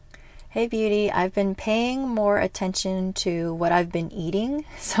Hey beauty, I've been paying more attention to what I've been eating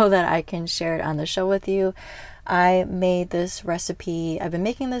so that I can share it on the show with you. I've been making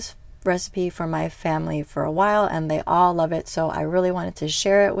this recipe for my family for a while and they all love it, so I really wanted to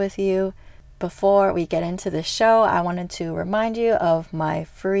share it with you. Before we get into the show, I wanted to remind you of my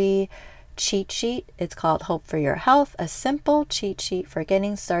free cheat sheet. It's called Hope for Your Health, a simple cheat sheet for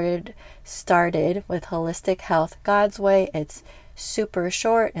getting started with holistic health God's way. It's super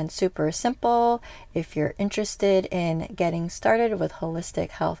short and super simple. If you're interested in getting started with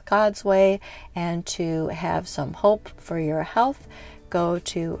holistic health God's way and to have some hope for your health, go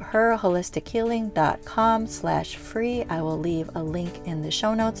to herholistichealing.com/free. I will leave a link in the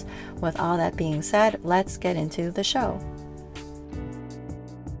show notes. With all that being said, let's get into the show.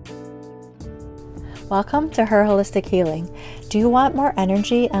 Welcome to Her Holistic Healing. Do you want more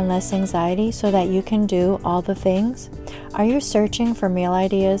energy and less anxiety so that you can do all the things? Are you searching for meal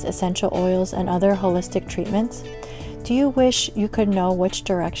ideas, essential oils, and other holistic treatments? Do you wish you could know which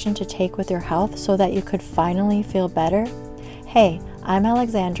direction to take with your health so that you could finally feel better? Hey, I'm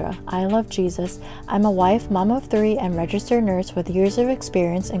Alexandra. I love Jesus. I'm a wife, mom of 3, and registered nurse with years of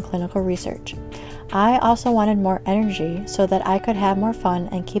experience in clinical research. I also wanted more energy so that I could have more fun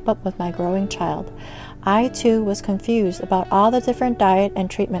and keep up with my growing child. I too was confused about all the different diet and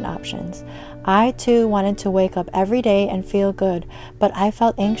treatment options. I too wanted to wake up every day and feel good, but I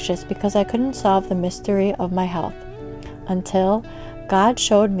felt anxious because I couldn't solve the mystery of my health. Until God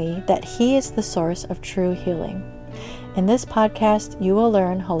showed me that He is the source of true healing. In this podcast, you will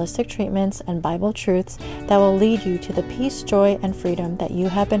learn holistic treatments and Bible truths that will lead you to the peace, joy, and freedom that you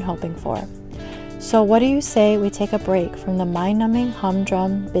have been hoping for. So what do you say we take a break from the mind-numbing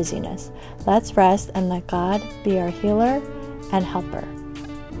humdrum busyness? Let's rest and let God be our healer and helper.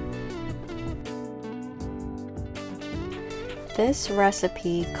 This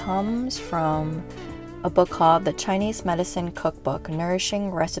recipe comes from a book called The Chinese Medicine Cookbook,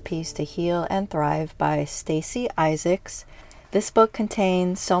 Nourishing Recipes to Heal and Thrive by Stacy Isaacs. This book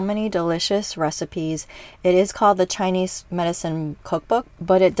contains so many delicious recipes. It is called the Chinese Medicine Cookbook,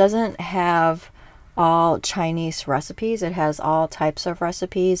 but it doesn't have all Chinese recipes. It has all types of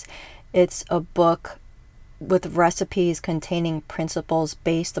recipes. It's a book with recipes containing principles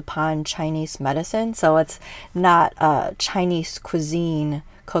based upon Chinese medicine, so it's not a Chinese cuisine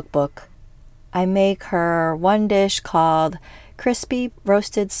cookbook. I make her one dish called crispy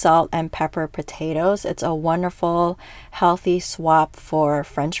roasted salt and pepper potatoes. It's a wonderful, healthy swap for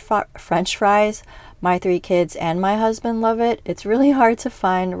French fries. My 3 kids and my husband love it. It's really hard to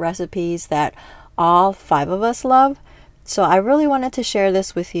find recipes that all 5 of us love, so I really wanted to share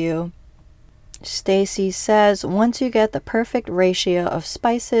this with you. Stacy says, once you get the perfect ratio of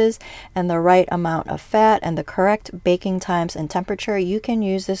spices and the right amount of fat and the correct baking times and temperature, you can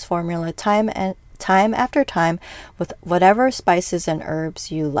use this formula time after time with whatever spices and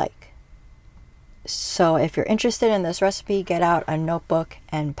herbs you like. So if you're interested in this recipe, get out a notebook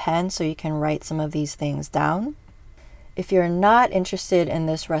and pen so you can write some of these things down. If you're not interested in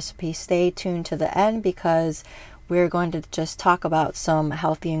this recipe, stay tuned to the end because we're going to just talk about some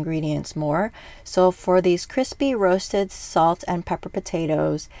healthy ingredients more. So for these crispy roasted salt and pepper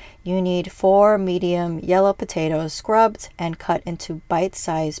potatoes, you need 4 medium yellow potatoes scrubbed and cut into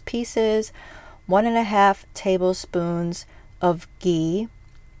bite-sized pieces, 1.5 tablespoons of ghee.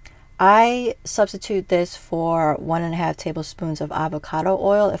 I substitute this for 1.5 tablespoons of avocado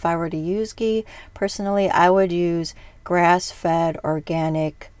oil. If I were to use ghee, personally, I would use grass-fed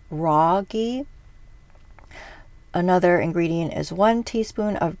organic raw ghee. Another ingredient is 1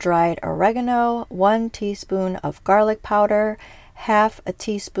 teaspoon of dried oregano, 1 teaspoon of garlic powder, half a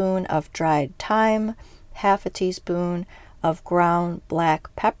teaspoon of dried thyme, half a teaspoon of ground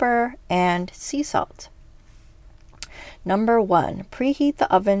black pepper, and sea salt. Number 1, preheat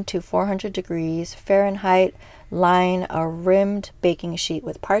the oven to 400 degrees Fahrenheit. Line a rimmed baking sheet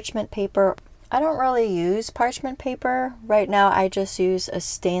with parchment paper. I don't really use parchment paper. Right now I just use a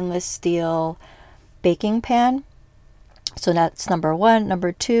stainless steel baking pan. So that's number 1.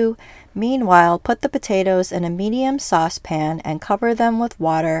 Number 2, meanwhile, put the potatoes in a medium saucepan and cover them with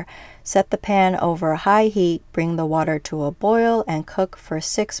water. Set the pan over high heat, bring the water to a boil, and cook for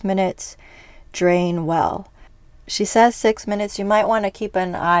 6 minutes. Drain well. She says 6 minutes. You might want to keep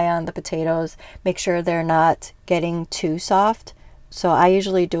an eye on the potatoes. Make sure they're not getting too soft. So I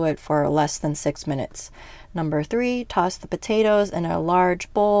usually do it for less than 6 minutes. Number 3, toss the potatoes in a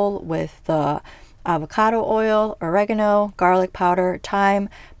large bowl with the avocado oil, oregano, garlic powder, thyme,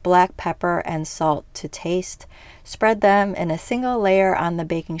 black pepper, and salt to taste. Spread them in a single layer on the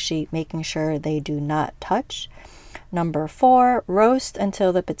baking sheet, making sure they do not touch. Number 4, roast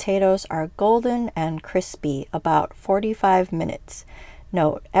until the potatoes are golden and crispy, about 45 minutes.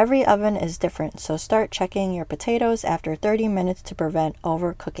 Note, every oven is different, so start checking your potatoes after 30 minutes to prevent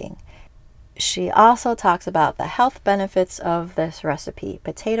overcooking. She also talks about the health benefits of this recipe.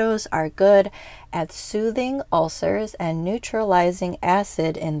 Potatoes are good at soothing ulcers and neutralizing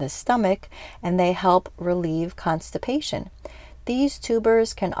acid in the stomach, and they help relieve constipation. These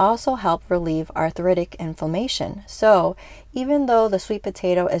tubers can also help relieve arthritic inflammation. So, even though the sweet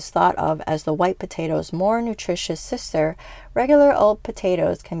potato is thought of as the white potato's more nutritious sister, regular old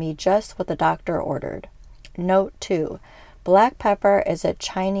potatoes can be just what the doctor ordered. Note 2. Black pepper is a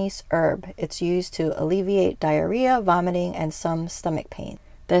Chinese herb. It's used to alleviate diarrhea, vomiting, and some stomach pain.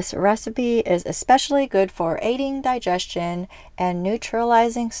 This recipe is especially good for aiding digestion and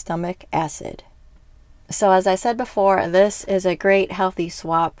neutralizing stomach acid. So as I said before, this is a great healthy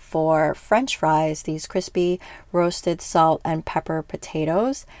swap for French fries, these crispy roasted salt and pepper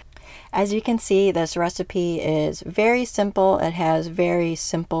potatoes. As you can see, this recipe is very simple. It has very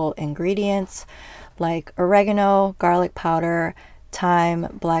simple ingredients like oregano, garlic powder,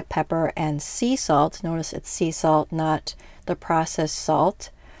 thyme, black pepper, and sea salt. Notice it's sea salt, not the processed salt.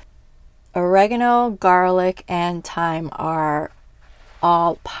 Oregano, garlic, and thyme are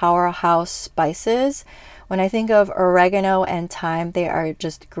all powerhouse spices. When I think of oregano and thyme, they are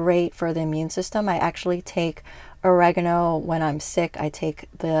just great for the immune system. I actually take oregano when I'm sick. I take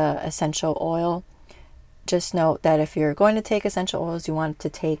the essential oil. Just note that if you're going to take essential oils, you want to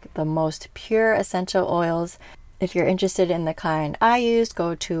take the most pure essential oils. If you're interested in the kind I used,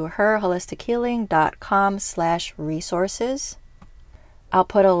 go to herholistichealing.com/resources. I'll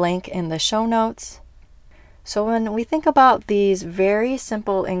put a link in the show notes. So when we think about these very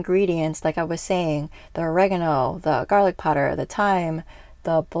simple ingredients, like I was saying, the oregano, the garlic powder, the thyme,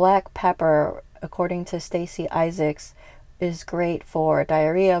 the black pepper, according to Stacy Isaacs, is great for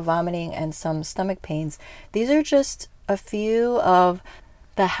diarrhea, vomiting, and some stomach pains. These are just a few of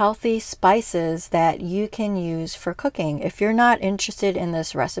the healthy spices that you can use for cooking. If you're not interested in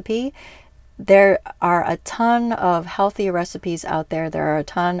this recipe, there are a ton of healthy recipes out there. There are a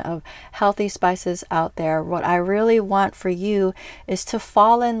ton of healthy spices out there. What I really want for you is to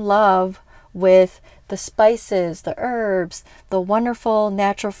fall in love with the spices, the herbs, the wonderful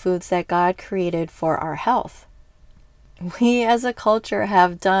natural foods that God created for our health. We as a culture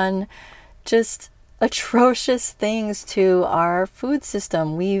have done just atrocious things to our food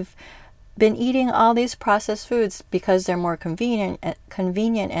system. We've been eating all these processed foods because they're more convenient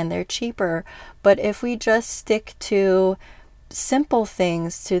and they're cheaper. But if we just stick to simple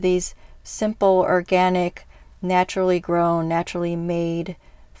things, to these simple, organic, naturally grown, naturally made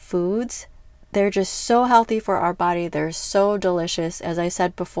foods, they're just so healthy for our body. They're so delicious. As I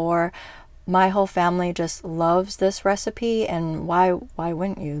said before, my whole family just loves this recipe, and why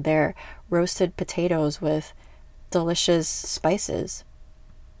wouldn't you? They're roasted potatoes with delicious spices.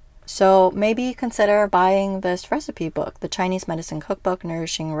 So maybe consider buying this recipe book, The Chinese Medicine Cookbook,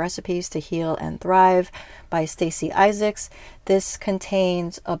 Nourishing Recipes to Heal and Thrive by Stacy Isaacs. This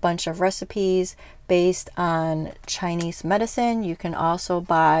contains a bunch of recipes based on Chinese medicine. You can also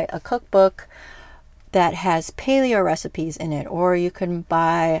buy a cookbook that has paleo recipes in it, or you can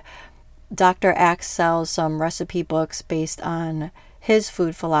buy Dr. Axe sells some recipe books based on his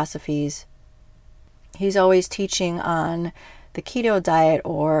food philosophies. He's always teaching on the keto diet,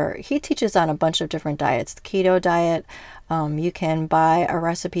 or he teaches on a bunch of different diets. The keto diet, you can buy a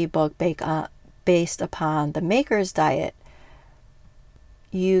recipe book based upon the Maker's Diet.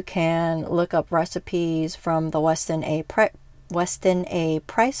 You can look up recipes from the Weston A.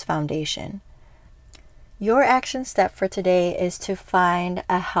 Price Foundation. Your action step for today is to find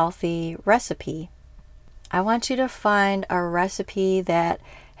a healthy recipe. I want you to find a recipe that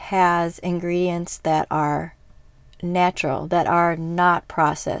has ingredients that are natural, that are not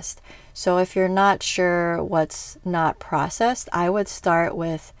processed. So if you're not sure what's not processed, I would start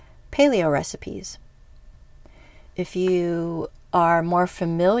with paleo recipes. If you are more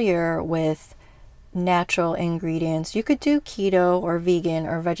familiar with natural ingredients, you could do keto or vegan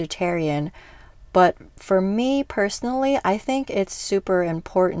or vegetarian. But for me personally, I think it's super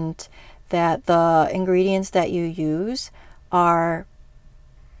important that the ingredients that you use are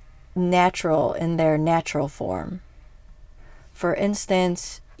natural in their natural form. For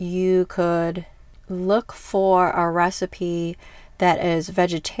instance, you could look for a recipe that is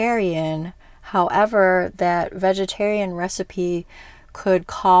vegetarian. However, that vegetarian recipe could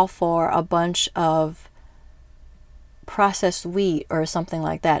call for a bunch of processed wheat or something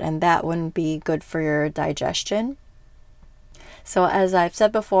like that, and that wouldn't be good for your digestion. So as I've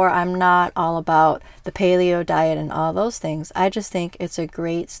said before, I'm not all about the paleo diet and all those things. I just think it's a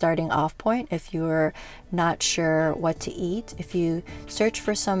great starting off point if you're not sure what to eat. If you search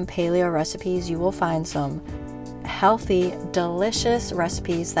for some paleo recipes, you will find some healthy, delicious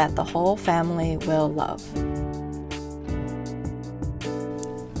recipes that the whole family will love.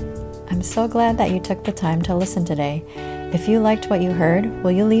 I'm so glad that you took the time to listen today. If you liked what you heard,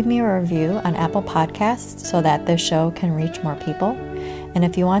 will you leave me a review on Apple Podcasts so that this show can reach more people? And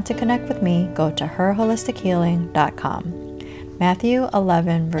if you want to connect with me, go to herholistichealing.com. Matthew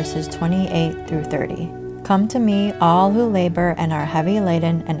 11 verses 28 through 30. Come to me, all who labor and are heavy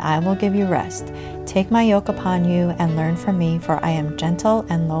laden, and I will give you rest. Take my yoke upon you and learn from me, for I am gentle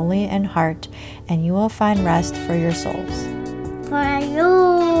and lowly in heart, and you will find rest for your souls. For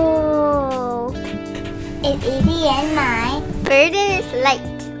you, it's easy and my burden is light.